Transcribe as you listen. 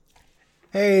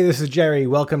Hey, this is Gerry.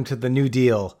 Welcome to the New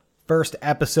Deal. First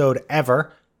episode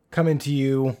ever, coming to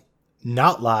you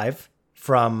not live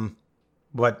from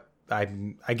what I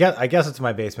guess it's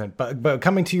my basement, but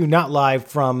coming to you not live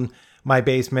from my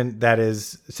basement that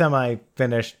is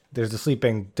semi-finished. There's a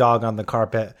sleeping dog on the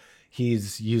carpet.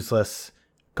 He's useless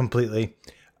completely.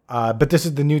 But this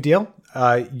is the New Deal.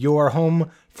 Your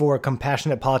home for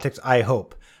compassionate politics, I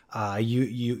hope.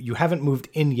 You haven't moved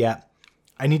in yet.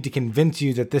 I need to convince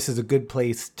you that this is a good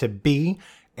place to be,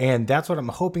 and that's what I'm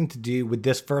hoping to do with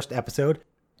this first episode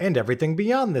and everything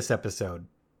beyond this episode.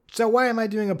 So why am I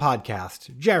doing a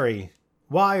podcast? Gerry,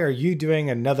 why are you doing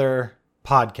another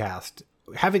podcast?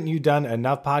 Haven't you done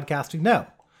enough podcasting?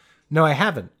 No, I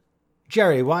haven't.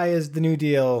 Gerry, why is the New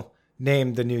Deal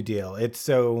named the New Deal? It's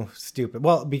so stupid.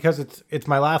 Well, because it's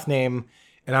my last name,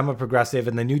 and I'm a progressive,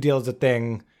 and the New Deal is a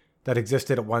thing that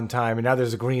existed at one time, and now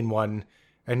there's a green one.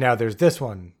 And now there's this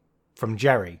one from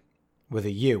Gerry with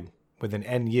a U, with an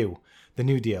NU, the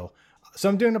New Deal. So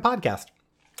I'm doing a podcast.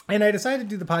 And I decided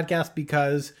to do the podcast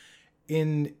because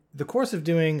in the course of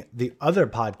doing the other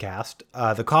podcast,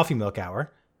 the Coffee Milk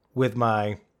Hour, with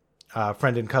my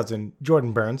friend and cousin,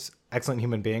 Jordan Burns, excellent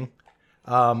human being,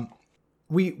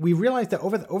 we realized that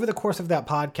over the course of that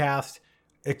podcast,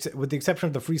 with the exception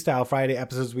of the Freestyle Friday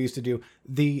episodes we used to do,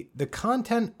 the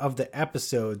content of the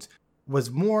episodes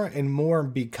was more and more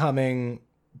becoming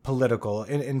political.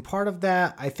 And part of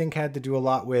that, I think, had to do a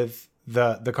lot with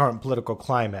the current political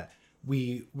climate.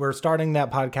 We were starting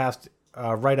that podcast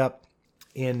right up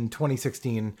in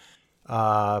 2016,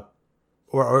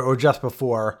 or just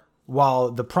before,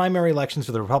 while the primary elections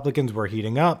for the Republicans were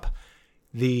heating up.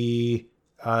 We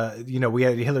had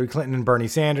Hillary Clinton and Bernie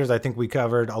Sanders. I think we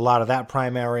covered a lot of that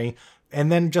primary.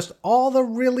 And then just all the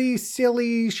really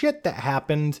silly shit that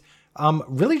happened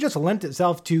really just lent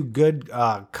itself to good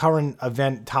current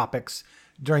event topics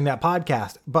during that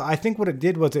podcast. But I think what it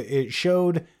did was it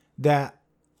showed that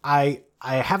I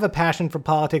have a passion for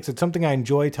politics. It's something I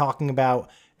enjoy talking about,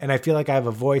 and I feel like I have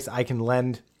a voice I can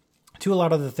lend to a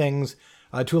lot of the things,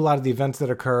 to a lot of the events that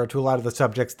occur, to a lot of the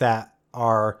subjects that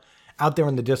are out there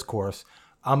in the discourse.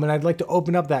 And I'd like to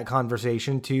open up that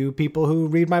conversation to people who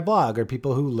read my blog or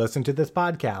people who listen to this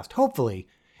podcast. Hopefully,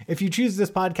 if you choose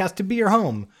this podcast to be your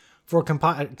home for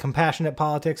compassionate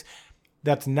politics,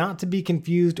 that's not to be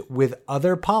confused with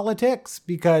other politics,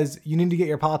 because you need to get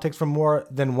your politics from more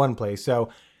than one place. So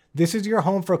this is your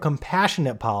home for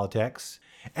compassionate politics.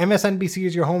 MSNBC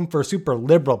is your home for super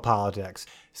liberal politics.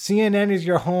 CNN is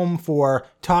your home for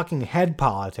talking head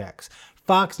politics.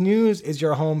 Fox News is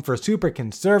your home for super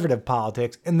conservative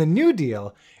politics, and the New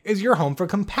Deal is your home for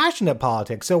compassionate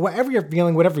politics. So whatever you're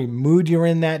feeling, whatever mood you're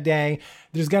in that day,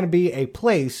 there's going to be a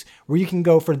place where you can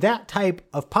go for that type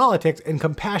of politics, and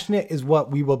compassionate is what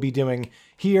we will be doing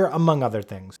here, among other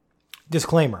things.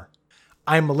 Disclaimer.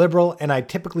 I'm a liberal, and I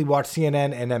typically watch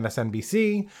CNN and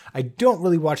MSNBC. I don't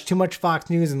really watch too much Fox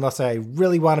News unless I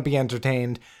really want to be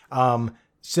entertained.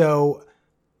 So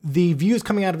the views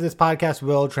coming out of this podcast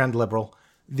will trend liberal.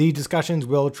 The discussions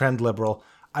will trend liberal.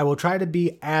 I will try to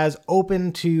be as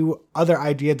open to other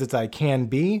ideas as I can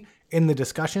be in the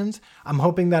discussions. I'm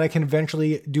hoping that I can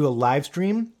eventually do a live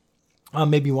stream,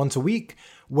 maybe once a week,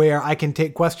 where I can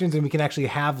take questions and we can actually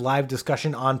have live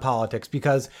discussion on politics,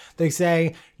 because they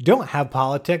say, don't have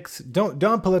politics, don't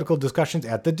have political discussions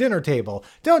at the dinner table.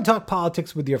 Don't talk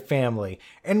politics with your family.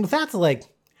 And that's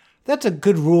a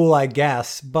good rule, I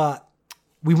guess, but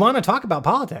we want to talk about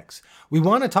politics. We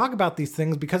want to talk about these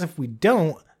things, because if we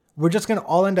don't, we're just going to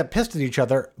all end up pissed at each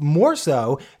other, more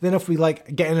so than if we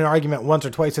get in an argument once or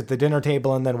twice at the dinner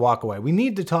table and then walk away. We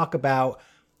need to talk about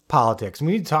politics.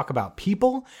 We need to talk about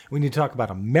people. We need to talk about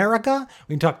America.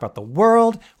 We need to talk about the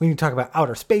world. We need to talk about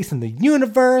outer space and the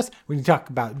universe. We need to talk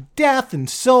about death and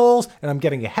souls. And I'm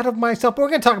getting ahead of myself, but we're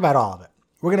going to talk about all of it.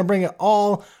 We're going to bring it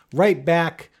all right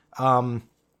back to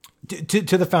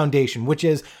the foundation, which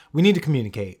is we need to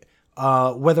communicate.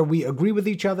 Whether we agree with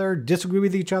each other, disagree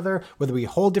with each other, whether we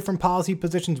hold different policy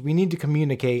positions, we need to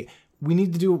communicate. We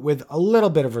need to do it with a little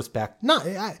bit of respect. Not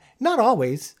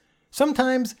always.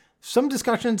 Sometimes some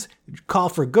discussions call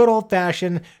for good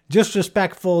old-fashioned,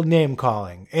 disrespectful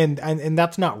name-calling, and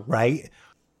that's not right.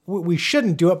 We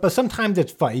shouldn't do it, but sometimes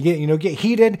it's fun. You get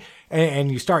heated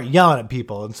and you start yelling at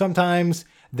people, and sometimes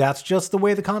that's just the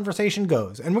way the conversation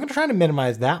goes. And we're going to try to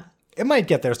minimize that. It might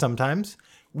get there sometimes.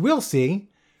 We'll see.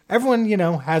 Everyone,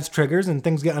 has triggers and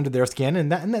things get under their skin, and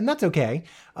that's okay.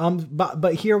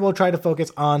 But here we'll try to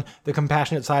focus on the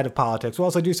compassionate side of politics. We'll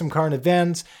also do some current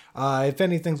events. If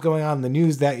anything's going on in the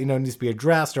news that, needs to be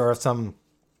addressed, or some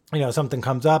something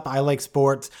comes up. I like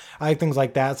sports. I like things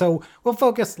like that. So we'll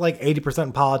focus like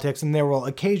 80% politics, and there will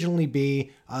occasionally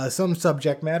be some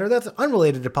subject matter that's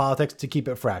unrelated to politics to keep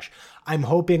it fresh. I'm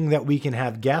hoping that we can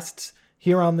have guests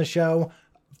here on the show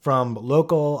from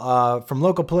local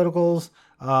political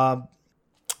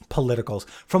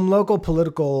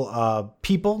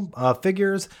people,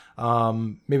 figures.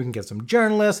 Maybe we can get some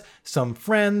journalists, some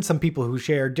friends, some people who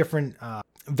share different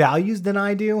values than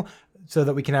I do, so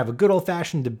that we can have a good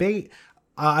old-fashioned debate.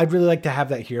 I'd really like to have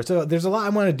that here. So there's a lot I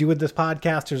want to do with this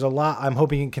podcast. There's a lot I'm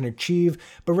hoping it can achieve,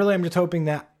 but really I'm just hoping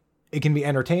that it can be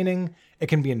entertaining, it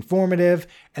can be informative,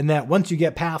 and that once you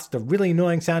get past the really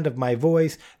annoying sound of my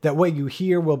voice, that what you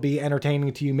hear will be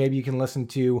entertaining to you. Maybe you can listen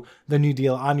to the New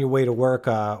Deal on your way to work,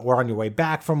 or on your way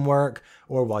back from work,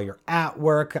 or while you're at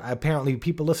work. Apparently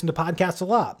people listen to podcasts a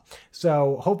lot.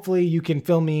 So hopefully you can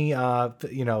fill me, put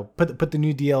the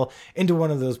New Deal into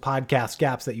one of those podcast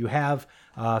gaps that you have,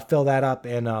 fill that up,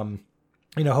 and,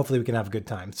 hopefully we can have a good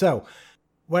time. So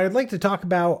what I'd like to talk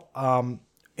about,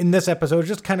 in this episode,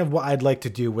 just kind of what I'd like to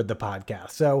do with the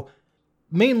podcast. So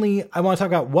mainly, I want to talk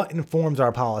about what informs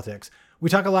our politics. We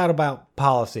talk a lot about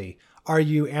policy. Are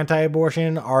you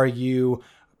anti-abortion? Are you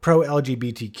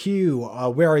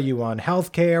pro-LGBTQ? Where are you on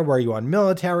healthcare? Where are you on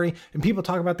military? And people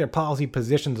talk about their policy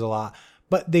positions a lot,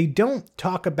 but they don't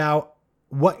talk about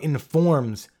what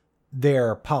informs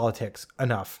their politics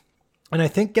enough. And I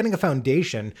think getting a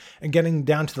foundation and getting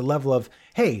down to the level of,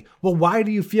 hey, well, why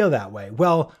do you feel that way?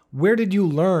 Well, where did you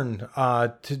learn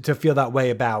to feel that way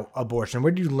about abortion?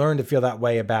 Where did you learn to feel that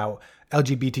way about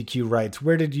LGBTQ rights?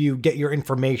 Where did you get your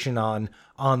information on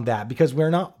that? Because we're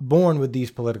not born with these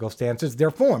political stances.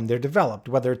 They're formed, they're developed,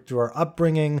 whether it's through our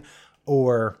upbringing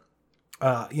or,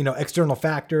 external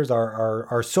factors,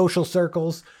 our social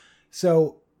circles.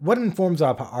 So what informs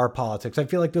our politics? I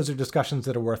feel like those are discussions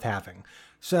that are worth having.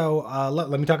 So let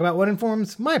me talk about what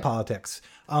informs my politics.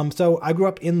 So I grew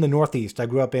up in the Northeast. I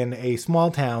grew up in a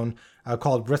small town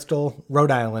called Bristol,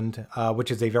 Rhode Island, which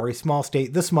is a very small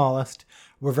state, the smallest.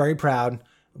 We're very proud.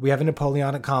 We have a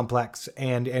Napoleonic complex,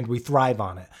 and we thrive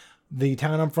on it. The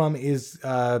town I'm from is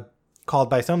called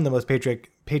by some the most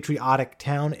patriotic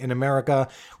town in America.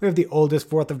 We have the oldest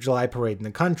 4th of July parade in the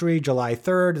country. July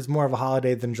 3rd is more of a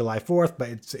holiday than July 4th,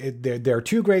 but there are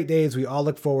two great days. We all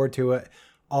look forward to it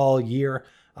all year.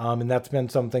 And that's been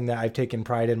something that I've taken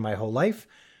pride in my whole life.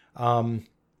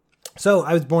 So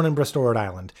I was born in Bristol, Rhode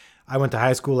Island. I went to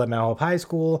high school at Mount Hope High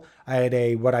School. I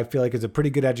had what I feel like is a pretty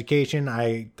good education.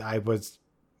 I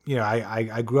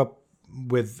grew up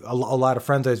with a lot of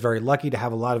friends. I was very lucky to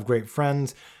have a lot of great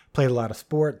friends, played a lot of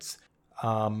sports.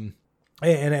 And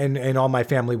all my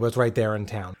family was right there in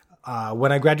town.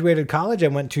 When I graduated college,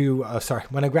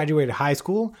 when I graduated high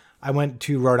school, I went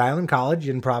to Rhode Island College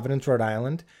in Providence, Rhode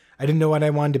Island. I didn't know what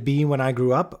I wanted to be when I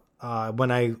grew up,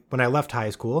 when I left high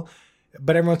school,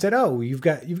 but everyone said, "Oh, you've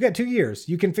got 2 years.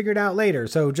 You can figure it out later.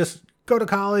 So just go to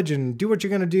college and do what you're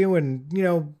going to do.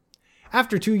 And,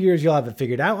 after 2 years, you'll have it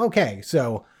figured out." Okay.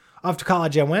 So off to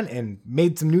college I went and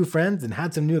made some new friends and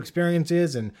had some new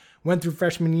experiences and went through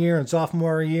freshman year and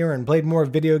sophomore year and played more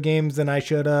video games than I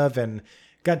should have, and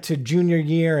got to junior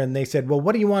year and they said, "Well,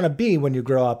 what do you want to be when you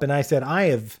grow up?" And I said, "I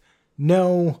have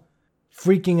no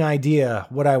freaking idea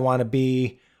what I want to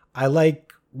be. I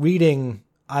like reading,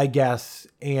 I guess,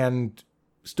 and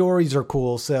stories are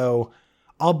cool, so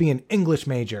I'll be an English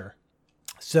major."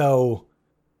 So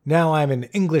now I'm an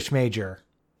English major,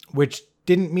 which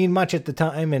didn't mean much at the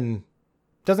time and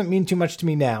doesn't mean too much to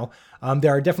me now.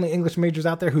 There are definitely English majors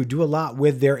out there who do a lot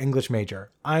with their English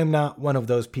major. I'm not one of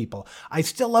those people. I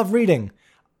still love reading,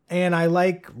 and I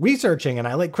like researching, and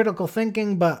I like critical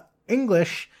thinking, but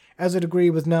English as a degree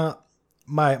was not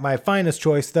my finest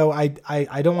choice, though I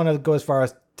don't want to go as far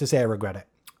as to say I regret it.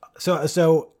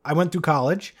 So I went through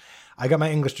college. I got my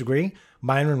English degree,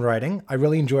 minor in writing. I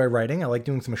really enjoy writing. I like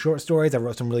doing some short stories. I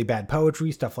wrote some really bad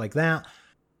poetry, stuff like that.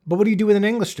 But what do you do with an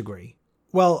English degree?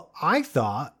 Well, I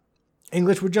thought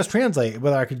English would just translate,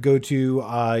 whether I could go to,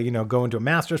 go into a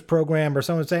master's program, or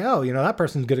someone would say, "Oh, that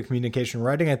person's good at communication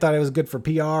writing." I thought it was good for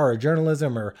PR or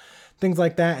journalism or things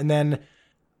like that. And then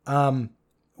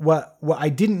what I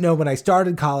didn't know when I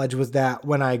started college was that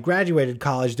when I graduated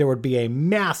college, there would be a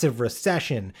massive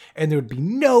recession and there would be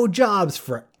no jobs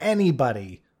for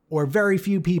anybody or very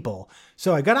few people.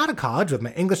 So I got out of college with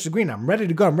my English degree and I'm ready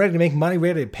to go. I'm ready to make money,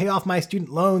 ready to pay off my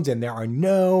student loans, and there are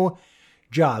no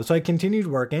jobs. So I continued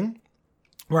working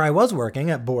where I was working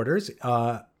at Borders,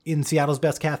 in Seattle's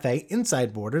Best Cafe,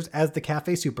 inside Borders, as the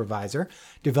cafe supervisor,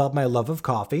 developed my love of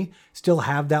coffee, still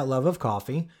have that love of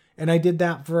coffee. And I did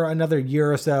that for another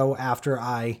year or so after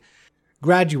I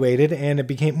graduated, and it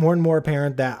became more and more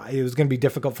apparent that it was going to be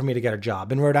difficult for me to get a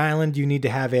job. In Rhode Island, you need to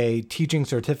have a teaching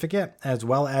certificate as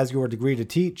well as your degree to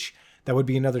teach. That would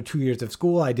be another 2 years of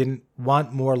school. I didn't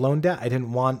want more loan debt. I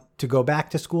didn't want to go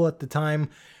back to school at the time.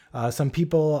 Some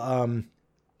people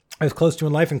I was close to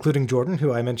in life, including Jordan,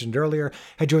 who I mentioned earlier,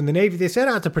 had joined the Navy. They said,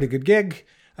 it's a pretty good gig.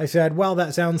 I said, well,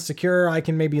 that sounds secure. I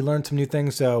can maybe learn some new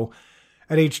things. So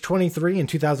at age 23 in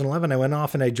 2011, I went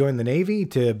off and I joined the Navy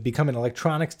to become an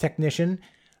electronics technician.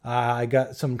 I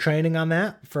got some training on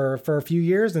that for a few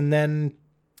years. And then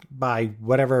by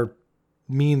whatever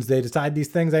means they decide these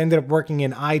things, I ended up working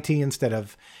in IT instead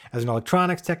of as an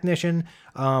electronics technician,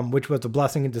 which was a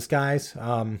blessing in disguise.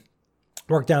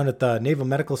 Worked down at the Naval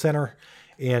Medical Center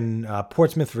in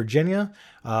Portsmouth, Virginia,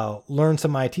 learned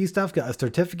some IT stuff, got a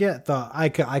certificate, thought I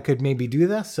could maybe do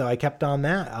this. So I kept on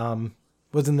that.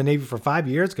 Was in the Navy for 5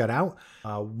 years, got out,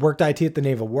 worked IT at the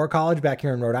Naval War College back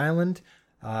here in Rhode Island,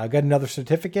 got another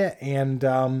certificate, and,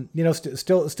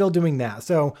 still doing that.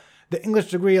 So the English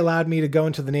degree allowed me to go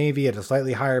into the Navy at a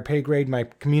slightly higher pay grade. My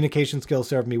communication skills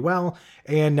served me well,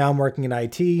 and now I'm working in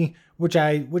IT, which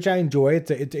I enjoy.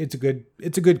 It's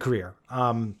a good career.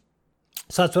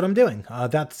 So that's what I'm doing.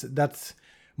 That's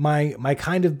my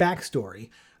kind of backstory.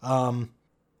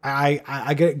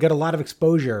 I get a lot of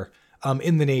exposure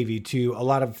in the Navy to a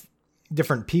lot of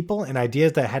different people and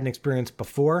ideas that I hadn't experienced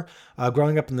before.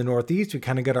 Growing up in the Northeast, we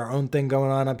kind of got our own thing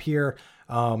going on up here.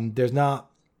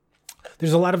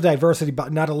 There's a lot of diversity,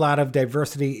 but not a lot of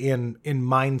diversity in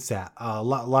mindset. A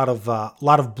lot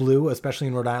of blue, especially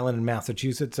in Rhode Island and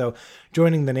Massachusetts. So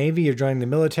joining the Navy, you're joining the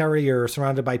military, you're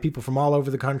surrounded by people from all over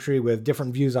the country with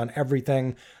different views on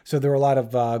everything. So there were a lot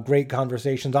of great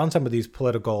conversations on some of these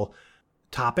political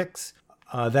topics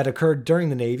that occurred during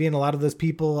the Navy. And a lot of those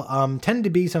people tend to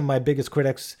be some of my biggest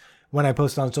critics when I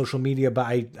post on social media, but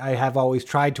I have always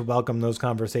tried to welcome those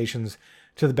conversations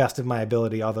to the best of my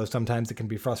ability, although sometimes it can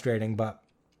be frustrating. But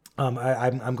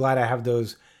I'm glad I have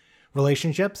those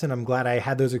relationships, and I'm glad I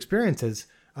had those experiences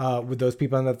with those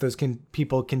people, and that those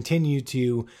people continue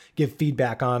to give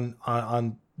feedback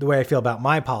on the way I feel about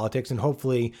my politics. And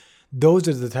hopefully those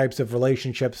are the types of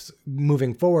relationships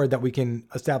moving forward that we can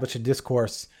establish a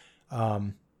discourse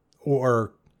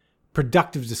or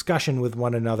productive discussion with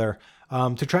one another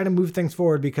to try to move things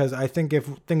forward, because I think if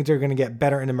things are going to get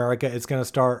better in America, it's going to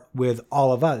start with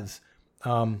all of us,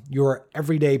 your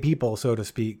everyday people, so to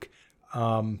speak,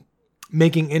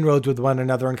 making inroads with one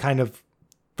another and kind of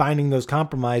finding those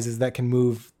compromises that can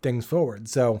move things forward.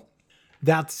 So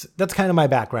that's kind of my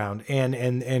background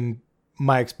and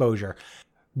my exposure.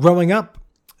 Growing up,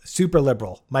 super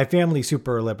liberal. My family,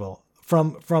 super liberal.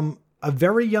 From a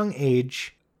very young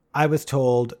age, I was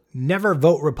told, never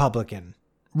vote Republican.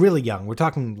 Really young. We're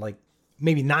talking like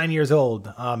maybe 9 years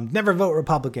old. Never vote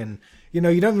Republican. You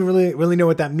don't even really know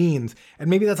what that means. And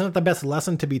maybe that's not the best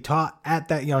lesson to be taught at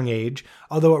that young age,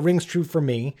 although it rings true for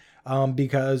me,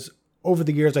 because over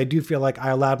the years, I do feel like I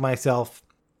allowed myself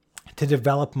to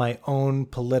develop my own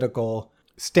political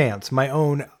stance, my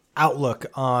own outlook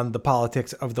on the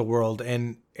politics of the world.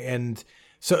 And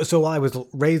so while I was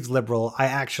raised liberal,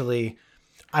 I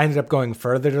ended up going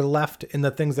further to the left in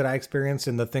the things that I experienced,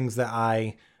 in the things that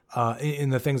I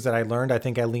learned. I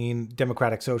think I lean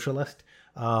Democratic Socialist.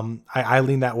 I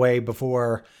leaned that way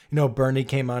before, Bernie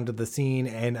came onto the scene,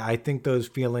 and I think those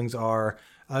feelings are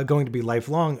going to be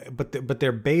lifelong, but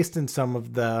they're based in some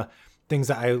of the things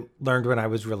that I learned when I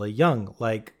was really young,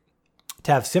 like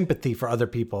to have sympathy for other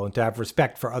people and to have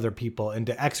respect for other people and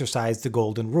to exercise the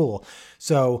golden rule.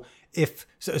 So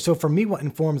for me, what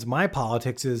informs my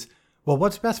politics is, well,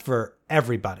 what's best for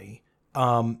everybody?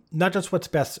 Not just what's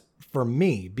best for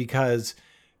me, because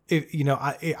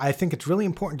I think it's really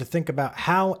important to think about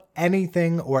how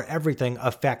anything or everything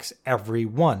affects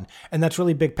everyone. And that's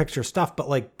really big picture stuff,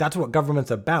 but that's what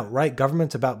government's about, right?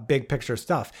 Government's about big picture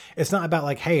stuff. It's not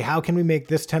about hey, how can we make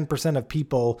this 10% of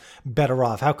people better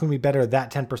off? How can we better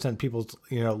that 10% of people's,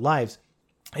 lives?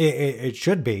 It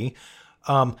should be,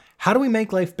 how do we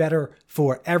make life better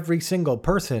for every single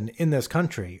person in this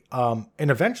country? And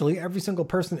eventually every single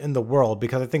person in the world,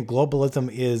 because I think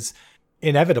globalism is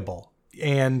inevitable.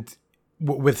 And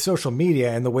with social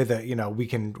media and the way that, we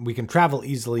can travel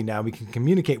easily now, we can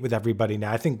communicate with everybody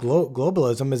now. I think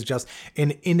globalism is just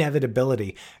an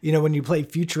inevitability. When you play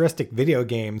futuristic video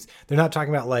games, they're not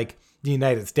talking about the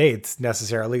United States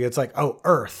necessarily. It's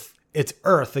Earth. It's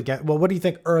Earth again. Well, what do you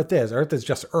think Earth is? Earth is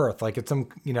just Earth. It's some,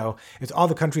 it's all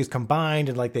the countries combined,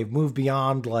 and they've moved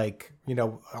beyond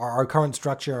our current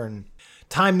structure and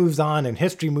time moves on and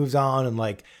history moves on, and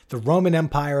like the Roman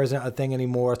Empire isn't a thing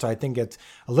anymore. So I think it's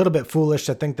a little bit foolish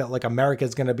to think that like America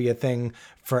is going to be a thing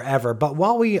forever. But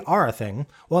while we are a thing,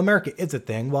 while America is a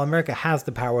thing, while America has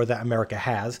the power that America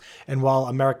has, and while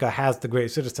America has the great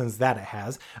citizens that it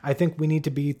has, I think we need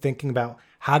to be thinking about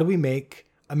how do we make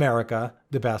America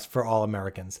the best for all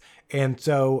Americans. And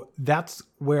so that's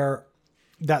where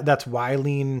that's why I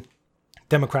lean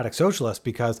democratic socialist,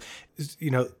 because,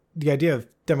 you know, the idea of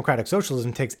democratic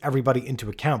socialism takes everybody into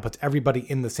account, puts everybody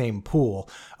in the same pool.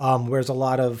 Whereas a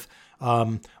lot of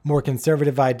more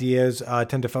conservative ideas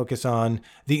tend to focus on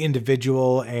the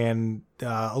individual and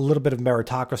a little bit of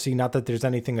meritocracy. Not that there's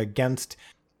anything against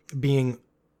being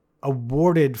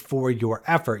awarded for your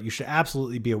effort. You should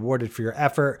absolutely be awarded for your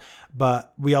effort,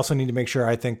 but we also need to make sure,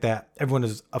 I think, that everyone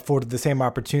is afforded the same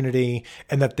opportunity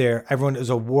and that everyone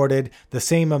is awarded the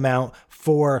same amount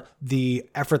for the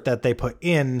effort that they put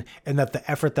in, and that the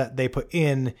effort that they put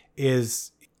in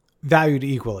is valued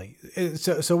equally.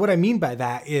 So what I mean by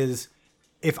that is,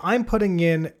 if I'm putting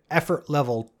in effort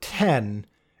level 10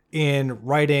 in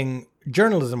writing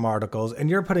journalism articles and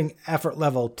you're putting effort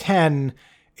level 10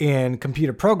 in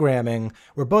computer programming,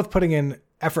 we're both putting in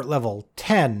effort level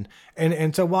 10.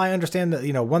 And so while I understand that,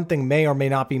 you know, one thing may or may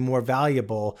not be more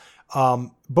valuable,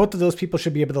 both of those people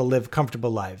should be able to live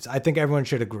comfortable lives. I think everyone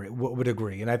would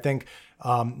agree. And I think,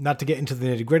 not to get into the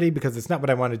nitty gritty, because it's not what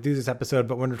I want to do this episode,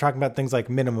 but when we're talking about things like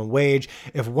minimum wage,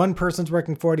 if one person's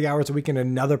working 40 hours a week and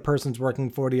another person's working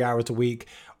 40 hours a week,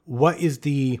 what is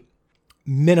the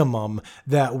minimum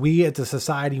that we as a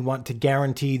society want to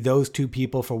guarantee those two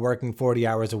people for working 40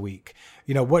 hours a week?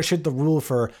 You know, what should the rule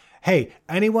for, hey,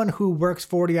 anyone who works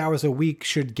 40 hours a week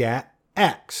should get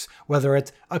X, whether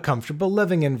it's a comfortable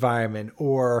living environment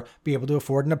or be able to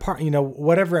afford an apartment, you know,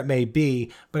 whatever it may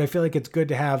be. But I feel like it's good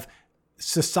to have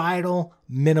societal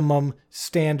minimum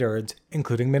standards,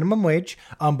 including minimum wage.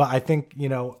 But I think, you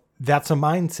know, that's a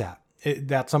mindset.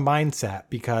 That's a mindset,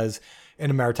 because in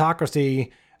a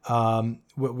meritocracy,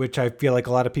 which I feel like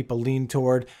a lot of people lean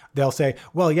toward, they'll say,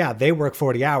 well, yeah, they work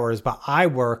 40 hours, but I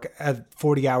work at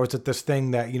 40 hours at this thing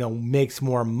that, you know, makes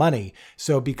more money.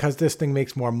 So because this thing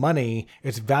makes more money,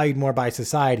 it's valued more by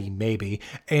society, maybe.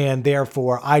 And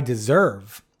therefore I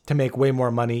deserve to make way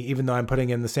more money, even though I'm putting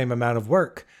in the same amount of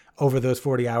work over those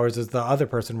 40 hours as the other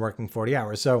person working 40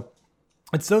 hours. So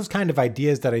it's those kind of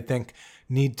ideas that I think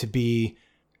need to be,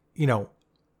 you know,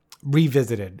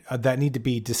 revisited, that need to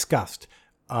be discussed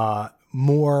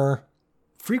more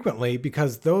frequently,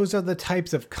 because those are the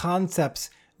types of concepts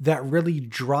that really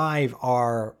drive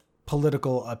our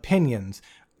political opinions.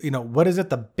 You know, what is at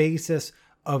the basis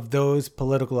of those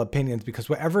political opinions? Because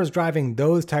whatever is driving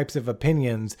those types of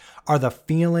opinions are the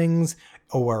feelings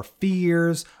or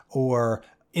fears or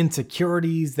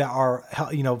insecurities that are,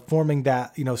 you know, forming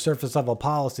that, you know, surface level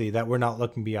policy that we're not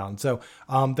looking beyond. So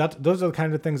those are the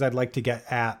kind of things I'd like to get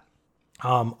at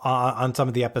on some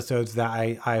of the episodes that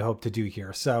I hope to do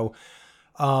here. So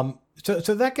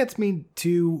that gets me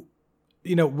to,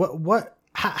 you know,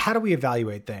 how do we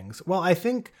evaluate things? Well, I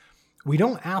think we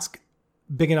don't ask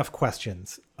big enough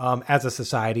questions as a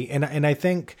society. And I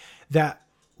think that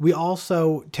we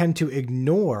also tend to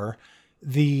ignore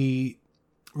the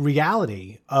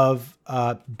reality of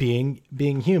being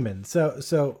human.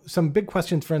 So some big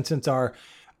questions, for instance,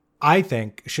 I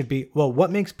think should be, well, what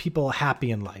makes people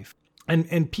happy in life?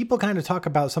 And people kind of talk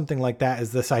about something like that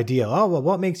as this idea, oh, well,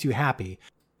 what makes you happy?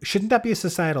 Shouldn't that be a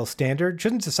societal standard?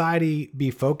 Shouldn't society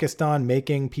be focused on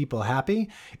making people happy?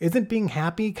 Isn't being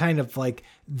happy kind of like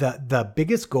the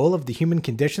biggest goal of the human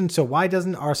condition? So why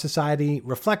doesn't our society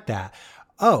reflect that?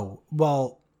 Oh,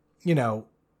 well, you know,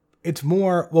 it's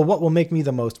more, well, what will make me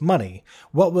the most money?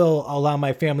 What will allow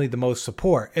my family the most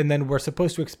support? And then we're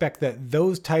supposed to expect that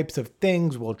those types of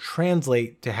things will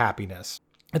translate to happiness.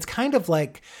 It's kind of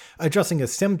like addressing a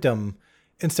symptom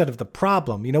instead of the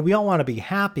problem. You know, we all want to be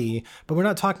happy, but we're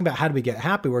not talking about how do we get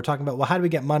happy. We're talking about, well, how do we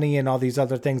get money and all these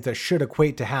other things that should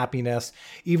equate to happiness,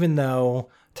 even though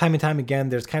time and time again,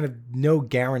 there's kind of no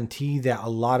guarantee that a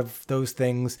lot of those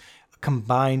things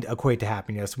combined equate to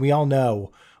happiness. We all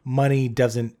know money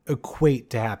doesn't equate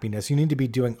to happiness. You need to be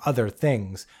doing other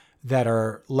things that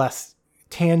are less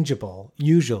tangible,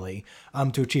 usually,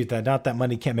 to achieve that. Not that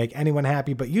money can't make anyone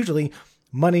happy, but usually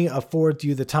money affords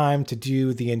you the time to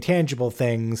do the intangible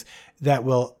things that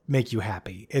will make you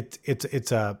happy.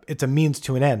 It's a means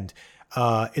to an end.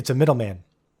 It's a middleman,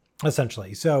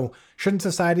 essentially. So shouldn't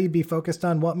society be focused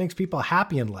on what makes people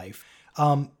happy in life?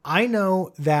 I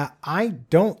know that I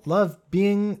don't love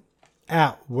being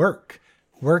at work.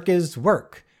 Work is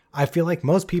work. I feel like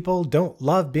most people don't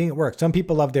love being at work. Some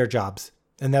people love their jobs,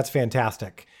 and that's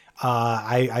fantastic.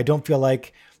 I don't feel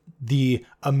like the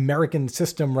American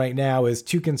system right now is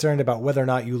too concerned about whether or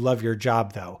not you love your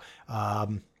job, though.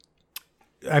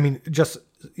 I mean, just,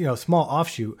 small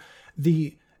offshoot.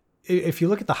 If you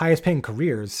look at the highest paying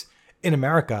careers in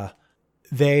America,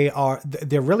 they're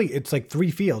really, it's like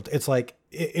three fields. It's like,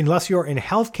 unless you're in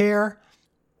healthcare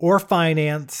or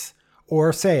finance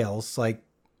or sales, like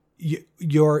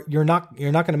you're not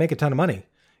going to make a ton of money.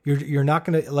 You're not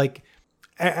going to, like,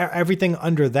 everything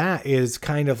under that is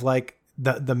kind of like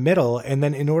the middle. And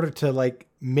then in order to like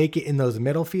make it in those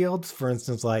middle fields, for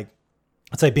instance, like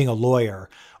it's like being a lawyer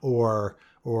or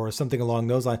something along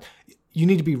those lines, you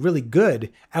need to be really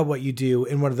good at what you do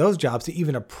in one of those jobs to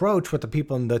even approach what the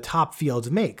people in the top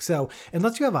fields make. So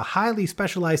unless you have a highly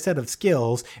specialized set of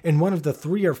skills in one of the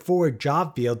 3 or 4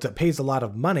 job fields that pays a lot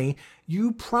of money,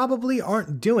 you probably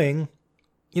aren't doing,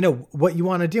 what you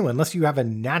want to do. Unless you have a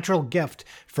natural gift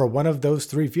for one of those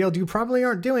 3 fields, you probably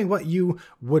aren't doing what you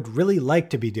would really like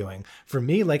to be doing. For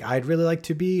me, like, I'd really like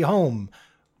to be home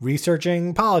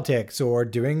researching politics or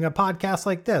doing a podcast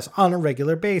like this on a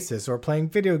regular basis, or playing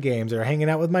video games or hanging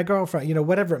out with my girlfriend,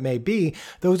 whatever it may be.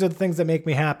 Those are the things that make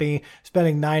me happy.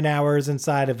 Spending 9 hours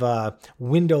inside of a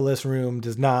windowless room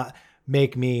does not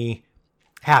make me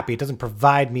happy. It doesn't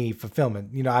provide me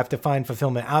fulfillment. I have to find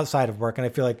fulfillment outside of work. And I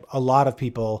feel like a lot of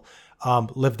people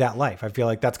live that life. I feel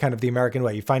like that's kind of the American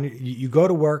way. You go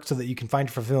to work so that you can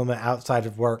find fulfillment outside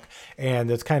of work, and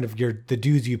that's kind of the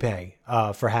dues you pay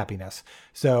for happiness.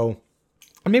 So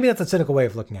maybe that's a cynical way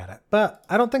of looking at it, but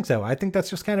I don't think so. I think that's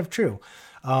just kind of true.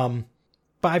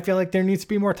 But I feel like there needs to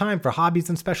be more time for hobbies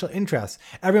and special interests.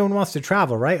 Everyone wants to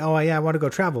travel, right? Oh, yeah, I want to go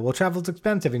travel. Well, travel's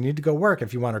expensive. You need to go work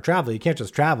if you want to travel. You can't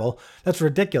just travel. That's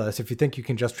ridiculous if you think you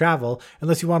can just travel,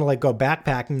 unless you want to like go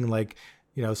backpacking and like,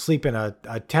 sleep in a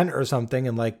tent or something,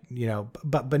 and like,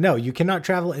 but no, you cannot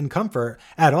travel in comfort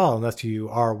at all unless you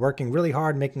are working really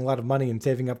hard, making a lot of money and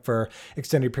saving up for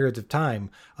extended periods of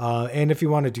time. And if you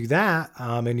want to do that,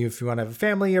 and if you want to have a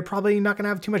family, you're probably not going to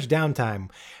have too much downtime,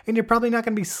 and you're probably not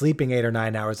going to be sleeping 8 or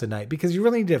 9 hours a night, because you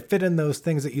really need to fit in those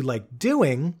things that you like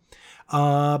doing.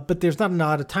 But there's not a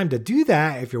lot of time to do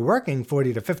that if you're working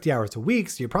 40 to 50 hours a week.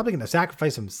 So you're probably going to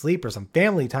sacrifice some sleep or some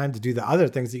family time to do the other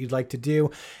things that you'd like to do.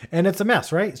 And it's a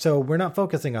mess, right? So we're not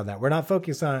focusing on that. We're not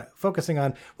focusing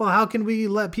on, well, how can we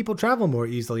let people travel more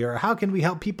easily? Or how can we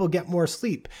help people get more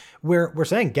sleep? We're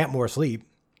saying get more sleep.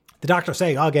 The doctors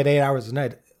say, I'll get 8 hours a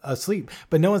night of sleep.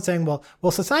 But no one's saying, well,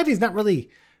 society's not really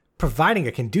providing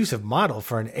a conducive model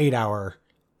for an 8-hour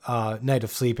night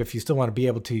of sleep if you still want to be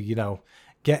able to,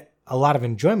 get a lot of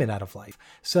enjoyment out of life.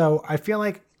 So I feel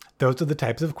like those are the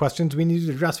types of questions we need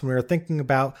to address when we're thinking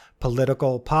about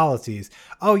political policies.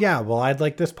 Oh yeah, well, I'd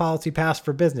like this policy passed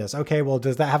for business. Okay, well,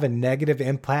 does that have a negative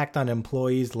impact on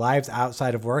employees' lives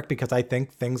outside of work? Because I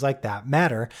think things like that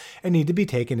matter and need to be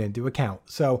taken into account.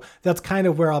 So that's kind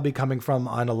of where I'll be coming from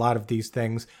on a lot of these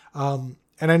things. And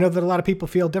I know that a lot of people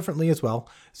feel differently as well.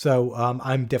 So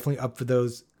I'm definitely up for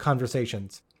those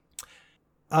conversations.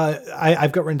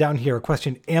 I've got written down here a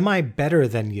question: am I better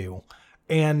than you?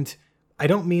 And I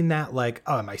don't mean that like,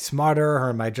 oh, am I smarter, or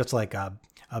am I just like a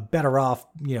better off,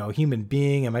 human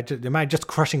being? Am I just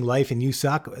crushing life and you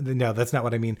suck? No, that's not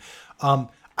what I mean.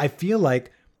 I feel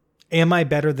like, am I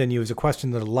better than you is a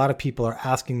question that a lot of people are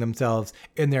asking themselves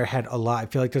in their head a lot. I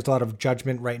feel like there's a lot of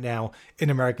judgment right now in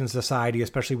American society,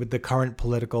 especially with the current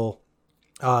political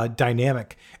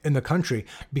dynamic in the country,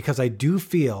 because I do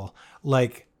feel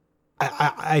like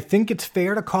I think it's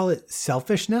fair to call it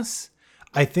selfishness.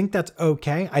 I think that's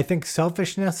okay. I think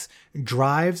selfishness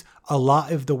drives a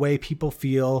lot of the way people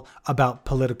feel about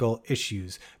political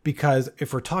issues. Because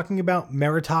if we're talking about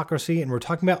meritocracy and we're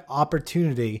talking about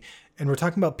opportunity and we're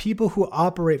talking about people who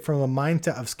operate from a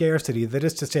mindset of scarcity, that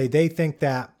is to say, they think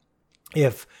that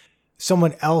if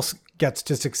someone else gets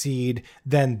to succeed,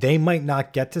 then they might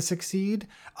not get to succeed.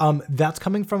 That's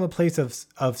coming from a place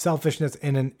of selfishness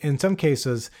and in some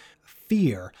cases,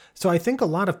 fear. So I think a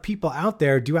lot of people out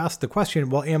there do ask the question,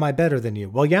 well, am I better than you?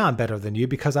 Well, yeah, I'm better than you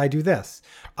because I do this.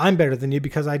 I'm better than you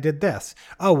because I did this.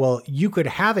 Oh, well, you could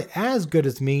have it as good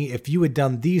as me if you had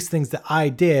done these things that I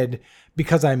did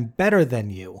because I'm better than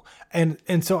you.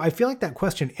 And so I feel like that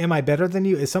question, am I better than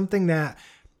you, is something that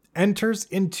enters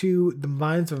into the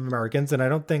minds of Americans. And I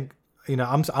don't think,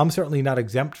 I'm certainly not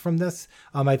exempt from this.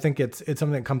 I think it's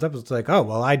something that comes up. It's like, oh,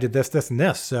 well, I did this, this, and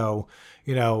this. So,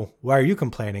 why are you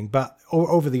complaining? But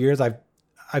over the years, I've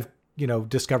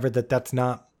discovered that it's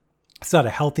not a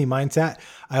healthy mindset.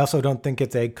 I also don't think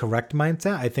it's a correct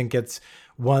mindset. I think it's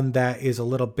one that is a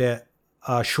little bit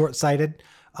short-sighted.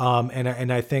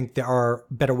 And I think there are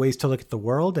better ways to look at the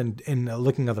world and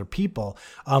looking at other people.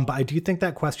 But I do think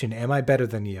that question, am I better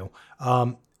than you,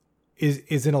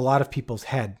 is in a lot of people's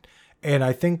head. And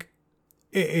I think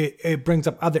it brings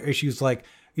up other issues like,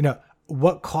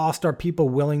 what cost are people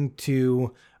willing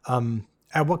to,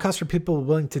 at what cost are people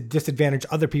willing to disadvantage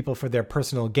other people for their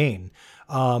personal gain?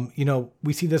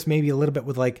 We see this maybe a little bit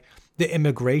with like the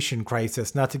immigration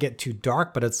crisis, not to get too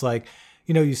dark, but it's like,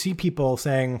 you see people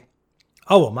saying,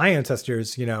 oh, well, my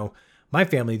ancestors, my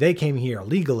family, they came here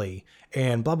legally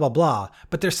and blah, blah, blah.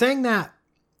 But they're saying that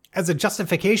as a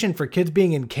justification for kids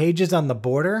being in cages on the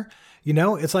border.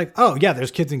 It's like, oh, yeah,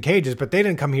 there's kids in cages, but they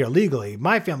didn't come here legally.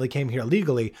 My family came here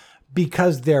legally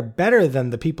because they're better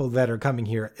than the people that are coming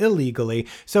here illegally.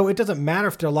 So it doesn't matter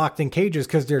if they're locked in cages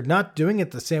because they're not doing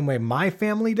it the same way my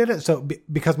family did it. So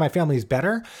because my family is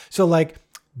better. So like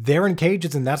they're in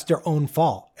cages and that's their own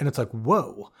fault. And it's like,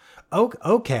 whoa,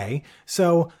 okay.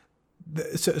 So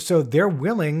they're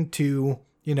willing to,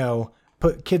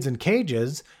 put kids in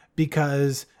cages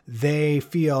because they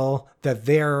feel that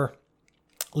their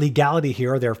legality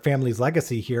here, their family's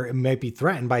legacy here, it might be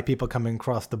threatened by people coming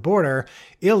across the border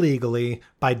illegally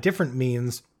by different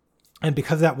means. And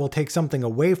because that will take something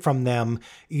away from them,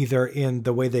 either in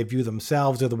the way they view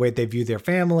themselves or the way they view their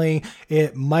family,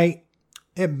 it may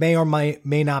or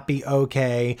may not be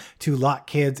okay to lock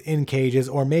kids in cages,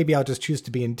 or maybe I'll just choose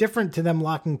to be indifferent to them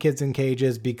locking kids in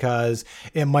cages because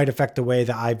it might affect the way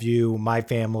that I view my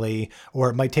family, or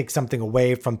it might take something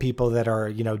away from people that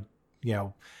are,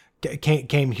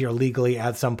 came here legally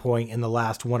at some point in the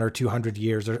last 100 or 200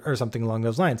 years or something along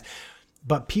those lines.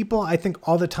 But people, I think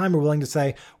all the time are willing to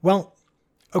say, well,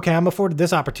 okay, I'm afforded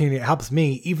this opportunity. It helps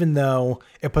me, even though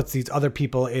it puts these other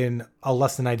people in a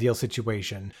less than ideal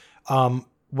situation.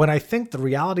 When I think the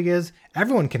reality is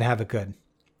everyone can have it good.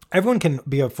 Everyone can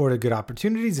be afforded good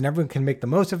opportunities and everyone can make the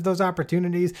most of those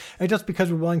opportunities. And just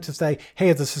because we're willing to say, hey,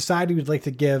 as a society, we'd like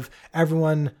to give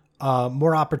everyone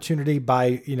more opportunity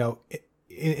by,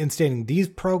 instating these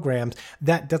programs,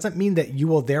 that doesn't mean that you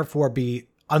will therefore be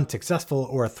unsuccessful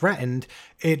or threatened.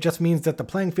 It just means that the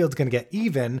playing field is going to get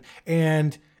even.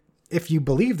 And if you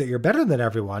believe that you're better than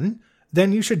everyone,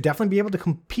 then you should definitely be able to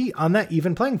compete on that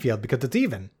even playing field because it's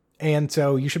even. And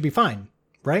so you should be fine,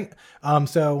 right?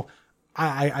 So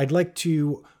I'd like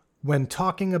to, when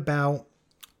talking about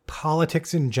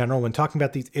politics in general, when talking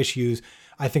about these issues,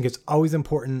 I think it's always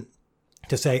important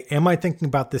to say, am I thinking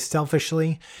about this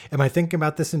selfishly? Am I thinking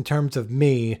about this in terms of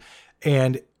me?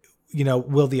 And,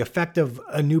 will the effect of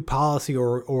a new policy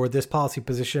or this policy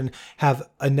position have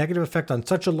a negative effect on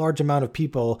such a large amount of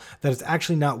people that it's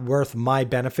actually not worth my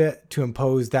benefit to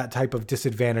impose that type of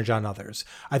disadvantage on others?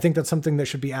 I think that's something that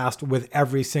should be asked with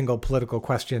every single political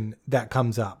question that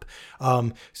comes up.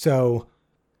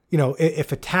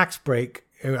 If a tax break,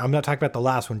 I'm not talking about the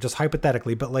last one, just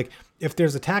hypothetically, but like if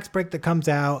there's a tax break that comes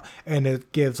out and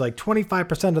it gives like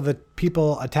 25% of the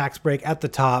people a tax break at the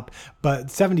top, but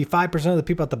 75% of the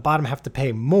people at the bottom have to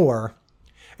pay more,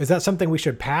 is that something we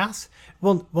should pass?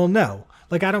 Well, no.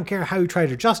 Like, I don't care how you try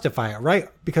to justify it, right?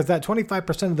 Because that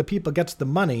 25% of the people gets the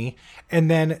money and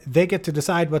then they get to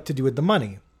decide what to do with the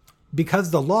money. Because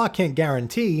the law can't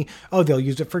guarantee, they'll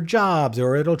use it for jobs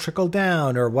or it'll trickle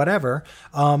down or whatever,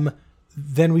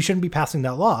 then we shouldn't be passing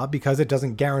that law because it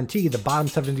doesn't guarantee the bottom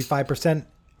 75%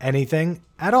 anything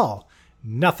at all.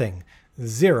 Nothing.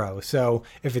 Zero. So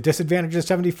if it disadvantages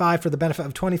 75 for the benefit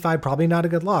of 25, probably not a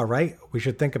good law, right? We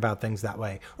should think about things that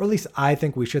way. Or at least I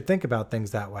think we should think about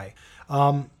things that way.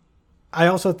 I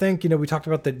also think, we talked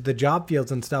about the job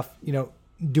fields and stuff,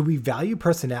 do we value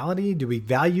personality? Do we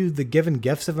value the given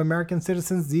gifts of American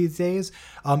citizens these days?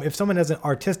 If someone has an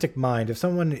artistic mind, if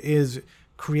someone is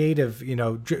creative,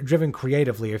 driven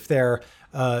creatively, if they're,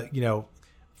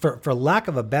 for lack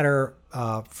of a better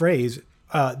phrase,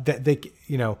 that they,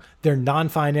 they're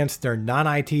non-finance, they're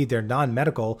non-IT, they're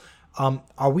non-medical.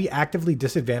 Are we actively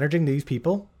disadvantaging these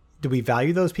people? Do we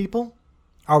value those people?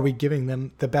 Are we giving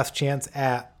them the best chance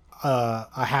at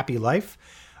a happy life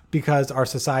because our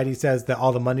society says that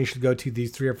all the money should go to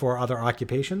these 3 or 4 other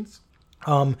occupations?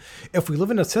 If we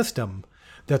live in a system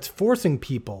that's forcing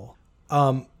people,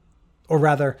 or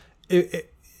rather,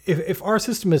 if our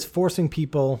system is forcing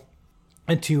people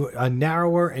into a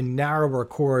narrower and narrower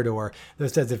corridor that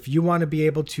says if you want to be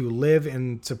able to live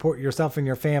and support yourself and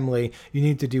your family, you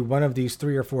need to do one of these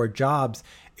 3 or 4 jobs,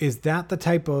 is that the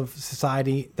type of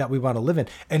society that we want to live in?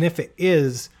 And if it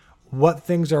is, what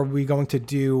things are we going to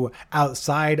do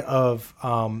outside of,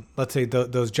 let's say,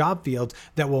 those job fields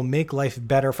that will make life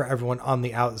better for everyone on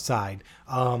the outside?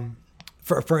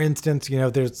 For instance,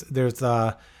 there's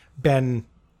been,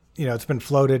 it's been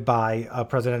floated by a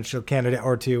presidential candidate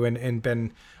or two and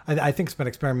been, I think it's been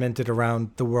experimented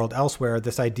around the world elsewhere.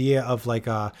 This idea of like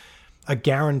a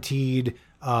guaranteed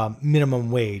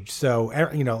minimum wage. So,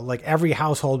 like every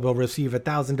household will receive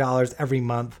 $1,000 every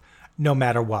month, no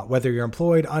matter what, whether you're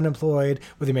employed, unemployed,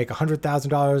 whether you make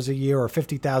 $100,000 a year or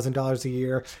 $50,000 a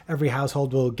year, every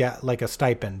household will get like a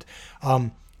stipend.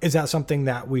 Is that something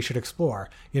that we should explore?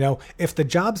 If the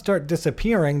jobs start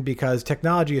disappearing because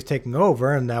technology is taking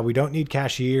over and now we don't need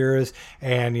cashiers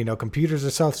and, computers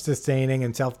are self-sustaining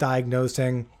and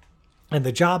self-diagnosing and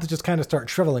the jobs just kind of start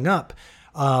shriveling up,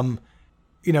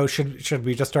 should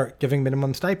we just start giving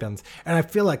minimum stipends? And I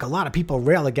feel like a lot of people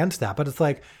rail against that, but it's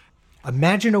like,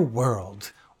 imagine a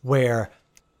world where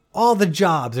all the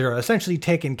jobs are essentially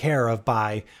taken care of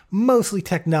by mostly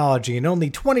technology and only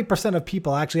 20% of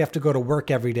people actually have to go to work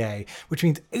every day, which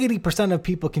means 80% of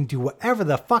people can do whatever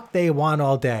the fuck they want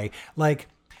all day. Like,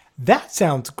 that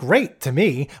sounds great to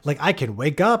me. Like, I can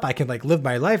wake up, I can like live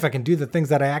my life, I can do the things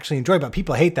that I actually enjoy, but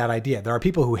people hate that idea. There are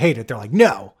people who hate it. They're like,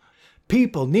 no,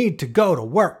 people need to go to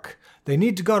work. They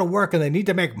need to go to work and they need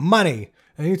to make money.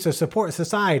 They need to support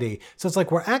society. So it's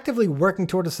like we're actively working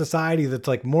toward a society that's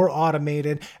like more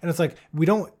automated. And it's like we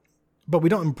don't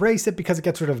embrace it because it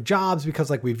gets rid of jobs, because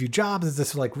like we view jobs as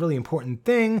this like really important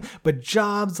thing. But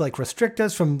jobs like restrict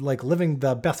us from like living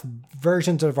the best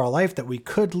versions of our life that we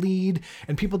could lead.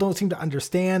 And people don't seem to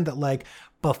understand that like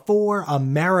before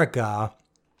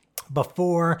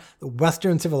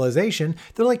Western civilization,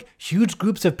 there were like huge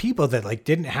groups of people that like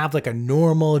didn't have like a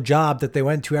normal job that they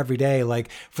went to every day. Like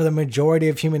for the majority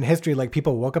of human history, like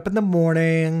people woke up in the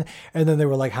morning and then they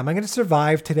were like, how am I going to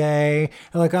survive today?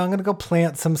 And like, oh, I'm going to go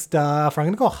plant some stuff, or I'm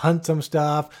going to go hunt some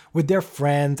stuff with their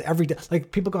friends every day.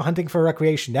 Like people go hunting for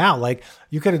recreation now. Like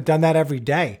you could have done that every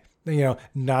day.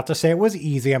 Not to say it was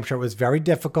easy. I'm sure it was very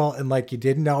difficult. And like, you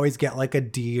didn't always get like a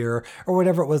deer or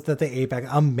whatever it was that they ate back,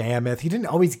 a mammoth. You didn't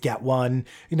always get one.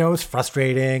 It was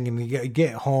frustrating. And you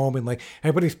get home and like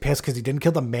everybody's pissed because he didn't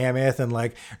kill the mammoth. And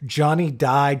like Johnny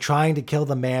died trying to kill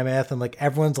the mammoth. And like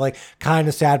everyone's like kind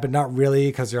of sad, but not really,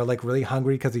 because they're like really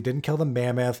hungry because he didn't kill the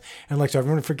mammoth. And like, so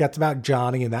everyone forgets about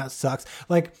Johnny and that sucks.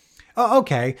 Like, oh,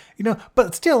 okay,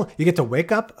 but still, you get to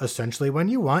wake up essentially when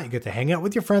you want. You get to hang out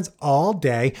with your friends all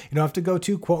day. You don't have to go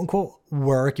to quote unquote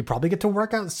work. You probably get to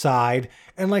work outside.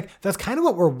 And like, that's kind of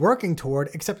what we're working toward,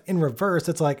 except in reverse.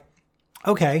 It's like,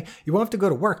 okay, you won't have to go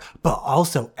to work, but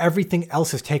also everything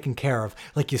else is taken care of.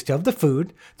 Like you still have the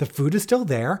food is still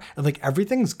there, and like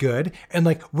everything's good. And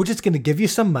like, we're just going to give you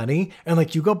some money and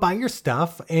like you go buy your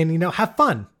stuff and, have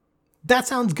fun. That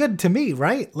sounds good to me,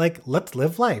 right? Like, let's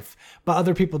live life. But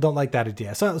other people don't like that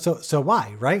idea. So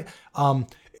why, right?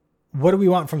 What do we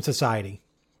want from society?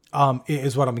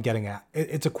 Is what I'm getting at.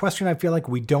 It's a question I feel like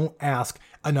we don't ask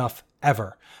enough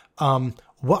ever.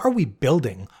 What are we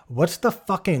building? What's the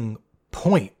fucking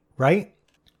point, right?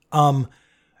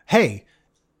 Hey,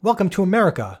 welcome to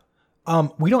America.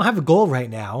 We don't have a goal right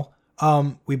now.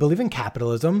 We believe in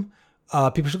capitalism.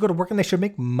 People should go to work and they should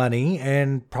make money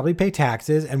and probably pay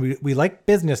taxes. And we like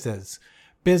businesses.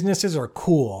 Businesses are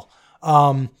cool.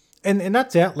 And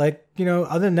that's it. Like,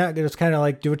 other than that, just kind of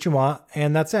like do what you want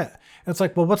and that's it. And it's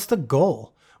like, well, what's the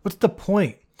goal? What's the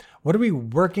point? What are we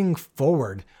working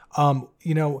forward?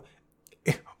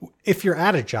 If you're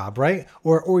at a job, right?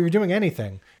 Or you're doing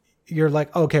anything, you're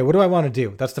like, okay, what do I want to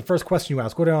do? That's the first question you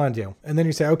ask. What do I want to do? And then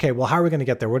you say, okay, well, how are we going to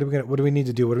get there? What do we need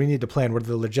to do? What do we need to plan? What are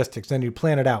the logistics? Then you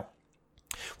plan it out.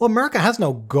 Well, America has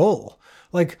no goal.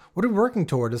 Like, what are we working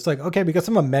toward? It's like, okay, we got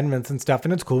some amendments and stuff,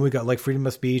 and it's cool. We got like freedom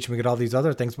of speech, and we got all these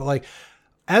other things. But like,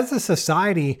 as a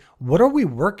society, what are we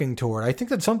working toward? I think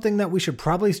that's something that we should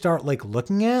probably start like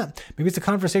looking at. Maybe it's a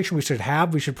conversation we should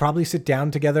have. We should probably sit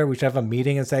down together. We should have a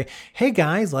meeting and say, hey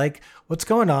guys, like, what's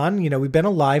going on? We've been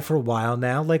alive for a while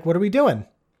now. Like, what are we doing?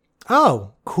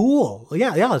 Oh, cool.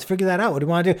 Yeah, let's figure that out. What do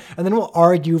we want to do? And then we'll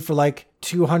argue for like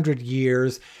 200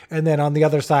 years. And then on the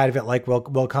other side of it, like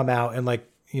we'll come out and like,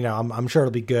 I'm sure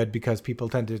it'll be good because people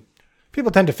tend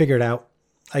to figure it out,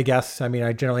 I guess. I mean,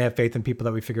 I generally have faith in people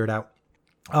that we figure it out.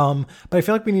 But I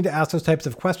feel like we need to ask those types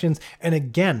of questions. And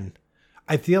again,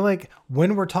 I feel like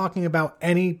when we're talking about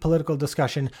any political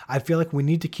discussion, I feel like we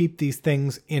need to keep these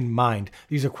things in mind.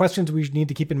 These are questions we need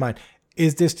to keep in mind.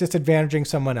 Is this disadvantaging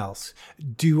someone else?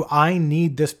 Do I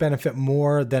need this benefit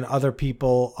more than other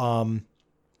people?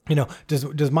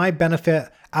 Does my benefit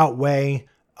outweigh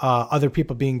other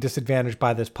people being disadvantaged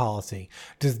by this policy?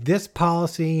 Does this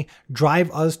policy drive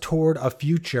us toward a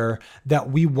future that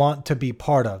we want to be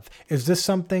part of? Is this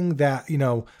something that,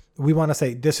 we want to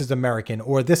say this is American,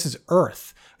 or this is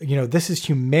Earth. This is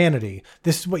humanity.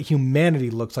 This is what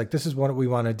humanity looks like. This is what we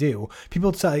want to do.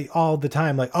 People say all the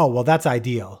time, like, oh, well, that's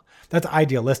ideal. That's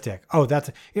idealistic. Oh,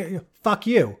 that's fuck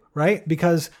you, right?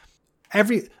 Because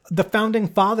the founding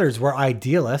fathers were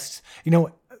idealists.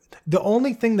 The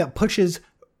only thing that pushes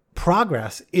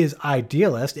progress is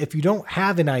idealist. If you don't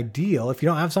have an ideal, if you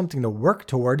don't have something to work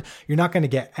toward, you're not going to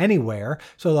get anywhere.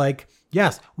 So like,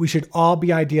 yes, we should all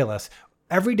be idealists.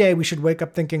 Every day we should wake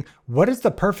up thinking, what is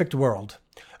the perfect world?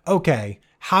 Okay,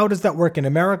 how does that work in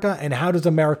America, and how does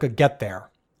America get there?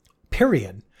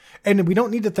 Period. And we don't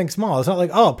need to think small. It's not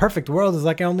like, oh, perfect world is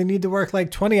like I only need to work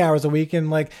like 20 hours a week and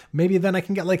like maybe then I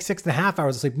can get like 6.5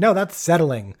 hours of sleep. No, that's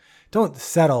settling. Don't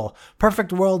settle.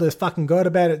 Perfect world is fucking go to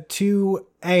bed at 2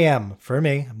 a.m. For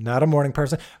me, I'm not a morning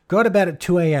person. Go to bed at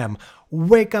 2 a.m.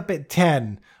 Wake up at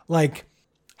 10. Like,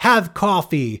 have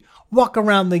coffee. Walk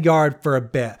around the yard for a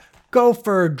bit. Go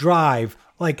for a drive.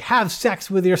 Like, have sex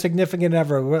with your significant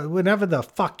other whenever the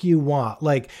fuck you want.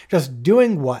 Like, just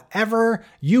doing whatever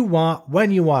you want when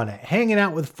you want it. Hanging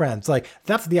out with friends. Like,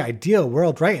 that's the ideal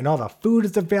world, right? And all the food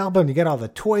is available and you get all the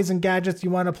toys and gadgets you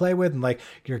want to play with. And, like,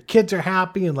 your kids are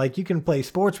happy and, like, you can play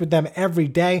sports with them every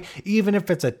day, even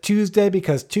if it's a Tuesday,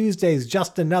 because Tuesday's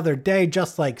just another day,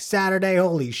 just like Saturday.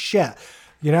 Holy shit.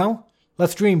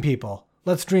 Let's dream, people.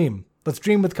 Let's dream. Let's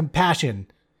dream with compassion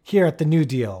here at the New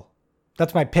Deal.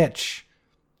 That's my pitch.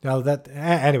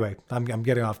 Anyway, I'm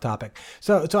getting off topic.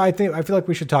 So I feel like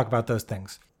we should talk about those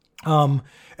things.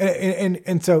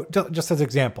 And so just as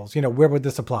examples, where would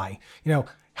this apply?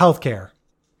 Healthcare.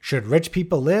 Should rich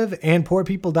people live and poor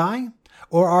people die?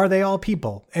 Or are they all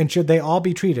people? And should they all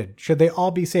be treated? Should they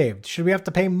all be saved? Should we have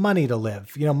to pay money to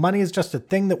live? Money is just a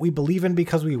thing that we believe in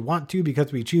because we want to,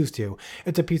 because we choose to.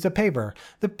 It's a piece of paper.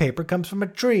 The paper comes from a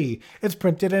tree. It's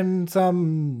printed in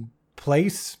some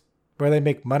place where they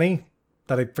make money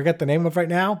that I forget the name of right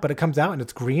now, but it comes out and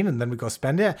it's green and then we go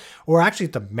spend it. Or actually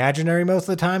it's imaginary most of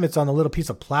the time. It's on a little piece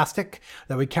of plastic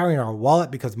that we carry in our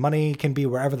wallet because money can be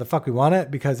wherever the fuck we want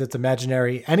it because it's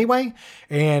imaginary anyway.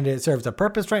 And it serves a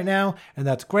purpose right now. And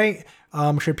that's great.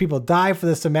 Should people die for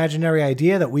this imaginary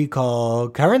idea that we call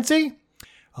currency?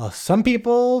 Some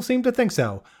people seem to think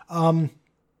so.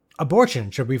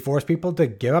 Abortion. Should we force people to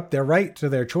give up their right to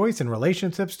their choice in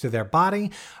relationships to their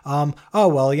body?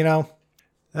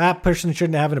 That person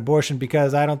shouldn't have an abortion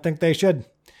because I don't think they should.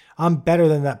 I'm better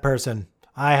than that person.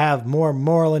 I have more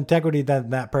moral integrity than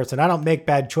that person. I don't make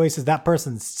bad choices. That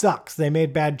person sucks. They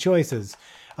made bad choices.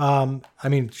 Is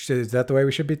that the way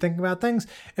we should be thinking about things?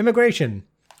 Immigration.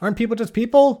 Aren't people just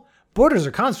people? Borders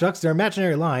are constructs. They're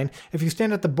imaginary line. If you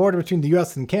stand at the border between the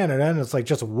U.S. and Canada and it's like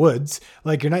just woods,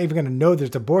 like you're not even going to know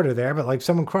there's a border there, but like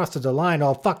someone crosses the line,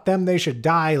 oh, fuck them. They should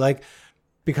die. Like,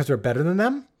 because we're better than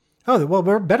them? Oh, well,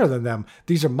 we're better than them.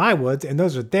 These are my woods and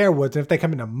those are their woods. And if they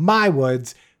come into my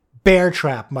woods, bear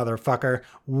trap, motherfucker.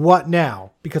 What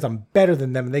now? Because I'm better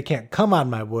than them and they can't come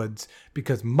on my woods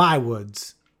because my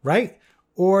woods, right?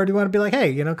 Or do you want to be like,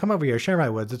 hey, come over here, share my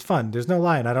woods. It's fun. There's no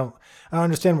line. I don't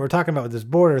understand what we're talking about with this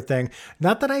border thing.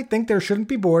 Not that I think there shouldn't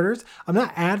be borders. I'm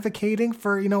not advocating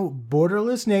for,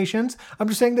 borderless nations. I'm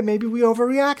just saying that maybe we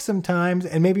overreact sometimes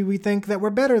and maybe we think that we're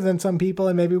better than some people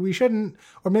and maybe we shouldn't,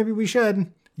 or maybe we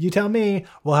should. You tell me.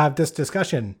 We'll have this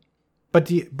discussion.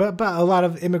 But a lot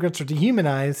of immigrants are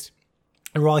dehumanized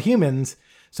and we're all humans.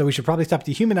 So we should probably stop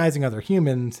dehumanizing other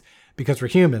humans because we're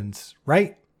humans,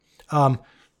 right?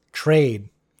 Trade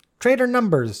are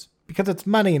numbers because it's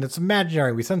money and it's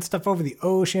imaginary. We send stuff over the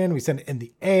ocean, we send it in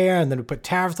the air, and then we put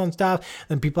tariffs on stuff.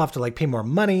 Then people have to like pay more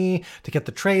money to get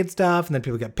the trade stuff, and then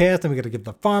people get pissed, and we got to give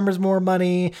the farmers more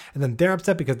money, and then they're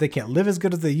upset because they can't live as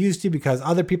good as they used to because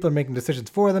other people are making decisions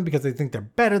for them because they think they're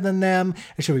better than them.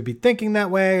 And should we be thinking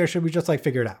that way, or should we just like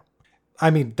figure it out?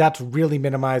 That's really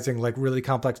minimizing like really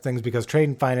complex things because trade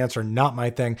and finance are not my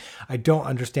thing. I don't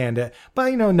understand it,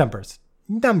 but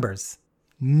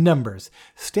Numbers.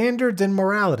 Standards and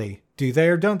morality. Do they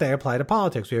or don't they apply to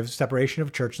politics? We have a separation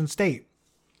of church and state.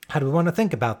 How do we want to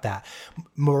think about that?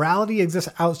 Morality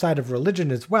exists outside of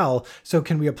religion as well. So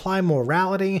can we apply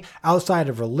morality outside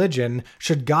of religion?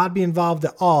 Should God be involved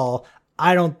at all?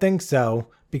 I don't think so,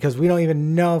 because we don't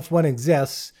even know if one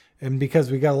exists. And because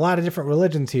we got a lot of different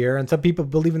religions here, and some people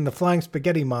believe in the flying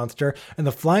spaghetti monster, and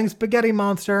the flying spaghetti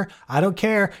monster, I don't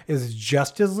care, is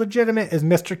just as legitimate as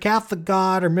Mr. Catholic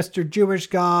God or Mr. Jewish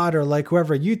God or like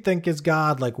whoever you think is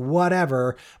God, like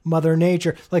whatever, Mother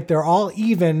Nature. Like they're all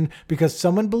even because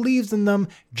someone believes in them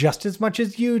just as much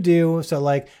as you do. So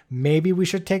like maybe we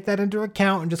should take that into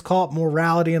account and just call it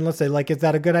morality and let's say like, is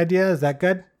that a good idea? Is that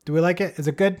good? Do we like it? Is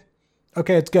it good?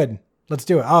 Okay, it's good. Let's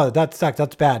do it. Oh, that sucks.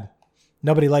 That's bad.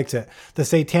 Nobody likes it. The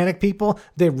satanic people,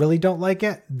 they really don't like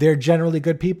it. They're generally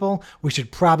good people. We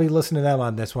should probably listen to them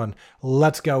on this one.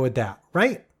 Let's go with that.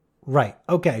 Right? Right.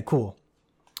 Okay, cool.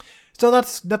 So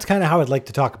that's kind of how I'd like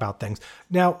to talk about things.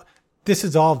 Now, this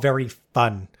is all very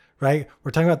fun, right?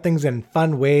 We're talking about things in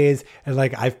fun ways. And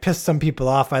like, I've pissed some people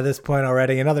off by this point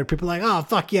already. And other people are like, oh,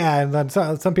 fuck yeah. And then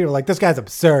some people are like, this guy's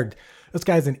absurd. This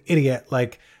guy's an idiot.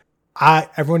 Like,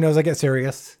 everyone knows I get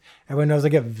serious. Everyone knows I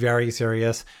get very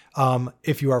serious.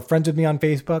 If you are friends with me on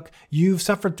Facebook, you've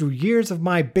suffered through years of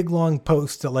my big long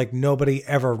posts that like nobody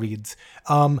ever reads.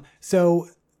 So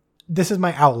this is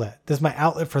my outlet. This is my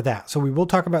outlet for that. So we will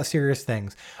talk about serious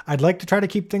things. I'd like to try to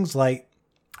keep things light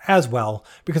as well,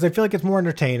 because I feel like it's more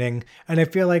entertaining, and I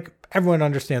feel like everyone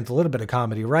understands a little bit of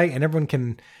comedy, right? And everyone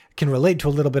can relate to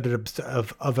a little bit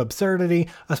of absurdity,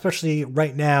 especially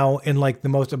right now in like the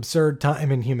most absurd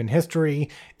time in human history.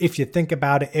 If you think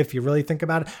about it, if you really think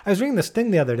about it. I was reading this thing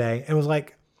the other day, and it was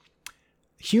like,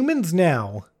 humans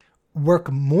now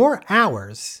work more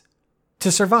hours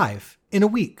to survive in a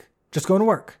week, just going to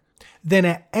work, than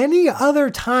at any other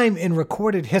time in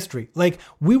recorded history. Like,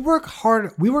 we work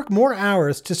more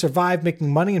hours to survive,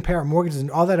 making money and pay our mortgages and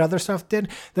all that other stuff than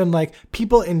like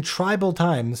people in tribal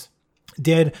times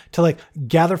did to like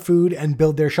gather food and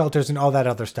build their shelters and all that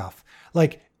other stuff.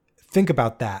 Like, think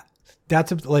about that.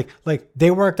 That's like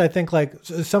they worked, I think like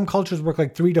some cultures work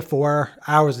like 3 to 4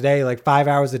 hours a day, like 5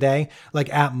 hours a day,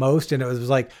 like at most. And it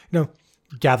was like,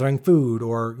 gathering food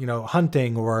or,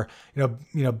 hunting or,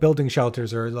 building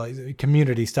shelters or like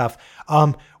community stuff.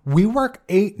 We work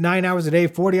 8-9 hours a day,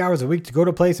 40 hours a week to go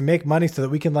to a place and make money so that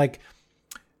we can like,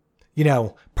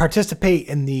 participate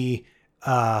in the,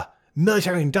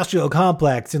 military industrial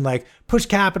complex and like push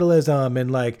capitalism and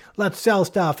like, let's sell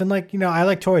stuff. And like, I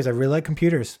like toys. I really like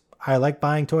computers. I like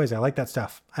buying toys. I like that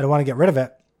stuff. I don't want to get rid of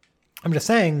it. I'm just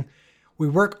saying we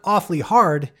work awfully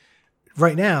hard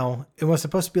right now, it was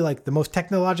supposed to be like the most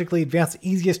technologically advanced,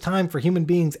 easiest time for human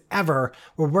beings ever.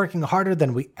 We're working harder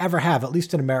than we ever have, at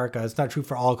least in America. It's not true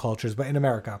for all cultures, but in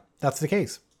America, that's the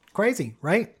case. Crazy,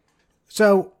 right?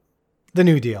 So, the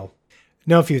New Deal.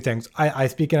 Know a few things. I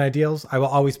speak in ideals. I will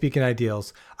always speak in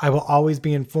ideals. I will always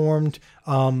be informed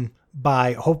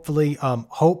by hopefully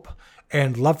hope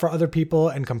and love for other people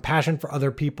and compassion for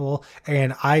other people.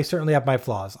 And I certainly have my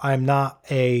flaws. I'm not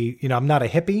a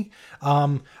hippie.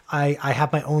 I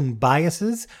have my own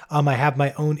biases. I have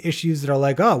my own issues that are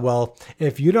like, oh, well,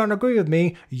 if you don't agree with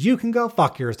me, you can go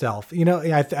fuck yourself.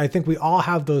 I think we all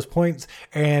have those points.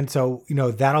 And so,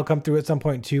 that'll come through at some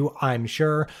point too, I'm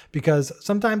sure, because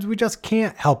sometimes we just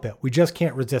can't help it. We just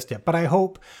can't resist it. But I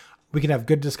hope we can have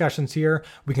good discussions here.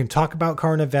 We can talk about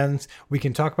current events. We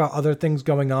can talk about other things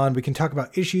going on. We can talk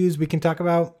about issues. We can talk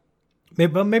about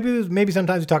maybe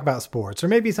sometimes we talk about sports, or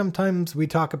maybe sometimes we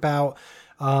talk about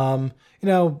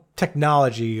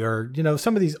technology, or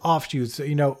some of these offshoots.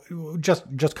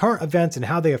 Just current events and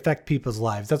how they affect people's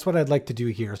lives. That's what I'd like to do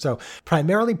here. So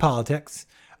primarily politics.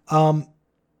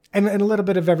 And a little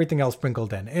bit of everything else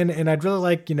sprinkled in. And I'd really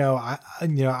like,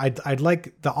 I'd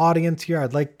like the audience here.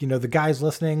 I'd like, the guys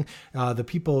listening, the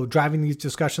people driving these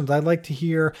discussions. I'd like to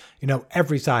hear,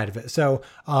 every side of it. So,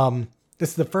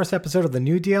 this is the first episode of the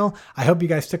New Deal. I hope you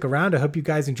guys stick around. I hope you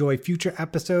guys enjoy future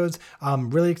episodes. I'm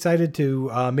really excited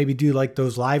to maybe do like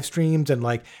those live streams and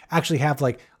like actually have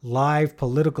like live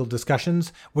political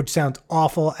discussions, which sounds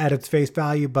awful at its face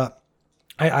value, but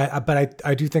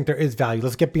I do think there is value.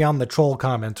 Let's get beyond the troll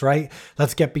comments, right?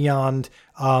 Let's get beyond,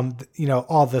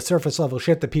 all the surface level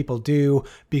shit that people do,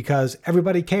 because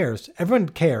everybody cares. Everyone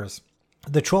cares.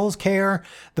 The trolls care.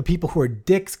 The people who are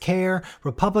dicks care.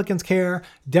 Republicans care.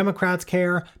 Democrats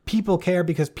care. People care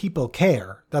because people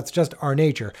care. That's just our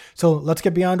nature. So let's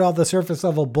get beyond all the surface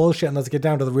level bullshit and let's get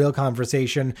down to the real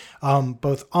conversation,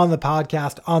 both on the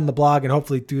podcast, on the blog, and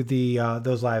hopefully through the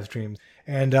those live streams.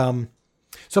 And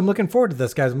so I'm looking forward to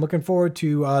this, guys. I'm looking forward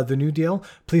to the New Deal.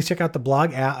 Please check out the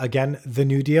blog at, again, the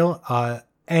New Deal,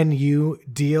 nudeal.com.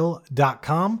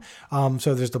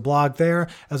 So there's the blog there.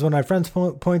 As one of my friends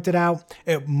pointed out,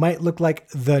 it might look like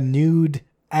the Nude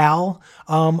Al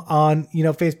on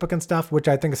Facebook and stuff, which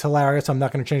I think is hilarious. I'm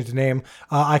not going to change the name.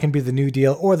 I can be the New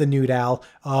Deal or the Nude Al,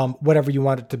 whatever you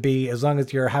want it to be, as long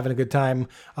as you're having a good time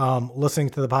listening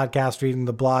to the podcast, reading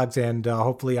the blogs, and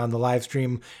hopefully on the live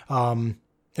stream.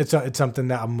 It's something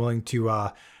that I'm willing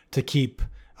to keep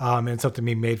and something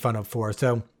being made fun of for.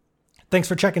 So thanks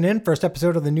for checking in. First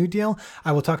episode of the New Deal.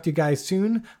 I will talk to you guys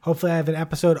soon. Hopefully I have an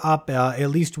episode up at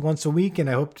least once a week, and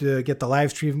I hope to get the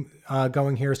live stream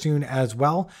going here soon as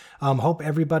well. Hope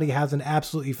everybody has an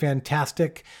absolutely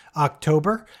fantastic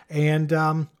October,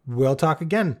 and we'll talk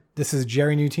again. This is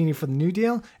Gerry Nutini for the New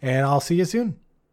Deal, and I'll see you soon.